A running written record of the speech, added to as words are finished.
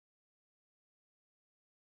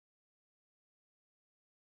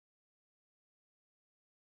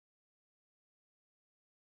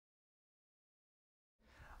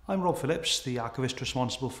I'm Rob Phillips, the archivist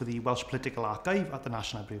responsible for the Welsh Political Archive at the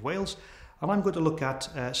National Library of Wales, and I'm going to look at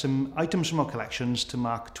some items from our collections to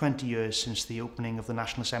mark 20 years since the opening of the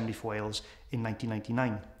National Assembly for Wales in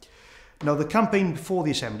 1999. Now, the campaign before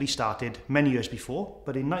the Assembly started many years before,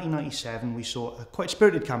 but in 1997 we saw a quite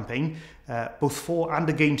spirited campaign both for and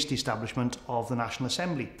against the establishment of the National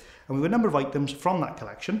Assembly. And we have a number of items from that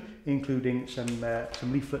collection, including some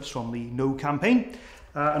leaflets from the No campaign,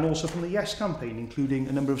 and also from the Yes campaign, including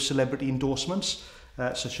a number of celebrity endorsements,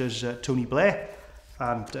 such as Tony Blair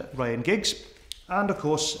and Ryan Giggs. And of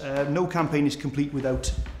course, No campaign is complete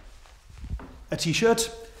without a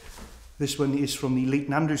t-shirt. This one is from the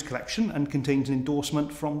Leighton Andrews collection and contains an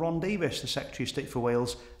endorsement from Ron Davies, the Secretary of State for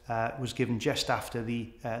Wales, was given just after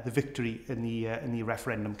the victory in the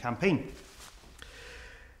referendum campaign.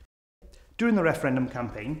 During the referendum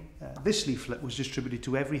campaign, this leaflet was distributed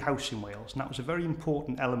to every house in Wales, and that was a very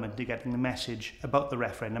important element to getting the message about the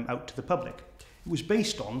referendum out to the public. It was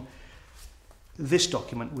based on this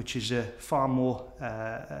document, which is far more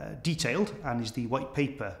detailed, and is the white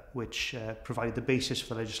paper which provided the basis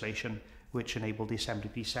for the legislation which enabled the Assembly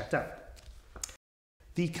to be set up.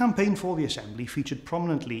 The campaign for the Assembly featured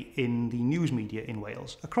prominently in the news media in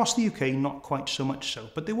Wales. Across the UK, not quite so much so,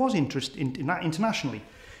 but there was interest in that internationally,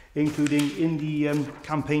 including in the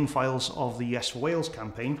campaign files of the Yes for Wales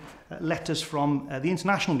campaign, letters from the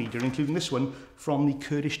international media, including this one from the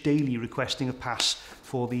Kurdish Daily requesting a pass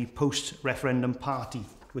for the post-referendum party,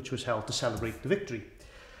 which was held to celebrate the victory.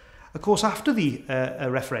 Of course, after the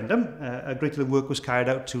referendum, a great deal of work was carried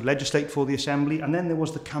out to legislate for the Assembly, and then there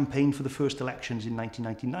was the campaign for the first elections in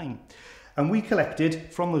 1999. And we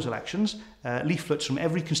collected from those elections leaflets from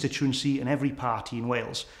every constituency and every party in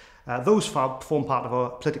Wales. Those form part of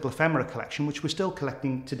our political ephemera collection, which we're still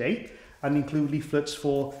collecting today, and include leaflets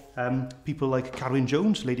for people like Carwyn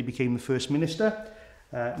Jones, who later became the First Minister,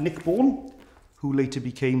 Nick Bourne, who later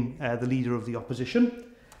became the leader of the opposition,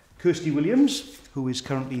 Kirsty Williams, who is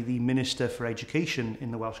currently the Minister for Education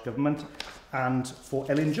in the Welsh Government, and for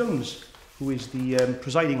Elin Jones, who is the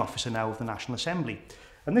presiding officer now of the National Assembly.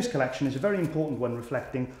 And this collection is a very important one,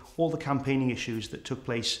 reflecting all the campaigning issues that took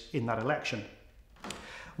place in that election.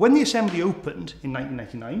 When the Assembly opened in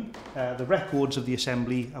 1999, the records of the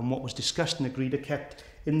Assembly and what was discussed and agreed are kept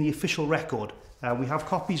in the official record. We have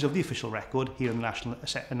copies of the official record here in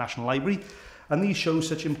the National Library, and these show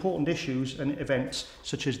such important issues and events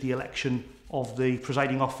such as the election of the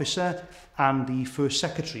presiding officer and the first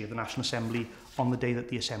secretary of the National Assembly on the day that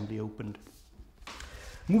the Assembly opened.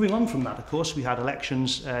 Moving on from that, of course, we had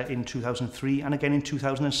elections in 2003 and again in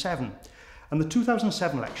 2007. And the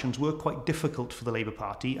 2007 elections were quite difficult for the Labour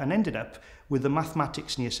Party and ended up with the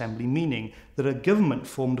mathematics in the Assembly meaning that a government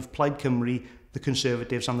formed of Plaid Cymru, the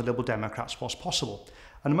Conservatives and the Liberal Democrats was possible.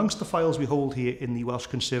 And amongst the files we hold here in the Welsh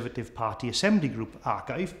Conservative Party Assembly Group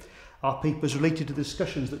archive are papers related to the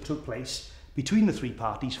discussions that took place between the three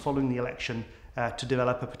parties following the election to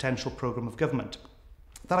develop a potential programme of government.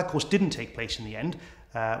 That, of course, didn't take place in the end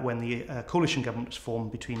when the coalition government was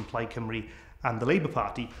formed between Plaid Cymru and the Labour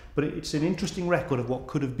Party, but it's an interesting record of what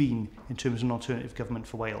could have been in terms of an alternative government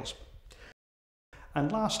for Wales.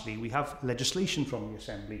 And lastly, we have legislation from the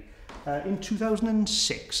Assembly. In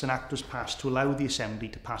 2006, an act was passed to allow the Assembly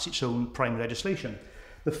to pass its own primary legislation.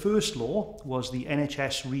 The first law was the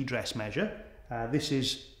NHS redress measure. This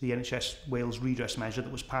is the NHS Wales redress measure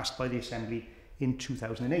that was passed by the Assembly in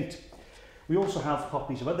 2008. We also have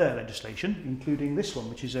copies of other legislation, including this one,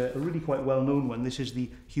 which is a really quite well-known one. This is the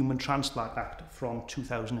Human Transplant Act from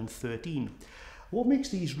 2013. What makes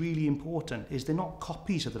these really important is they're not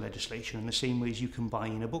copies of the legislation in the same way as you can buy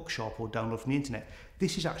in a bookshop or download from the internet.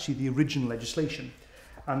 This is actually the original legislation.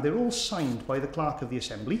 And they're all signed by the Clerk of the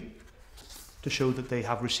Assembly to show that they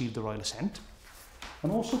have received the royal assent,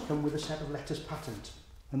 and also come with a set of letters patent.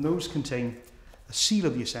 And those contain a seal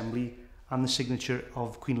of the Assembly and the signature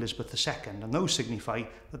of Queen Elizabeth II, and those signify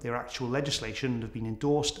that they're actual legislation and have been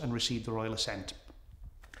endorsed and received the royal assent.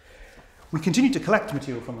 We continue to collect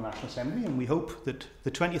material from the National Assembly, and we hope that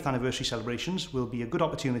the 20th anniversary celebrations will be a good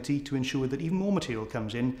opportunity to ensure that even more material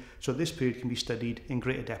comes in so this period can be studied in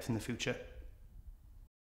greater depth in the future.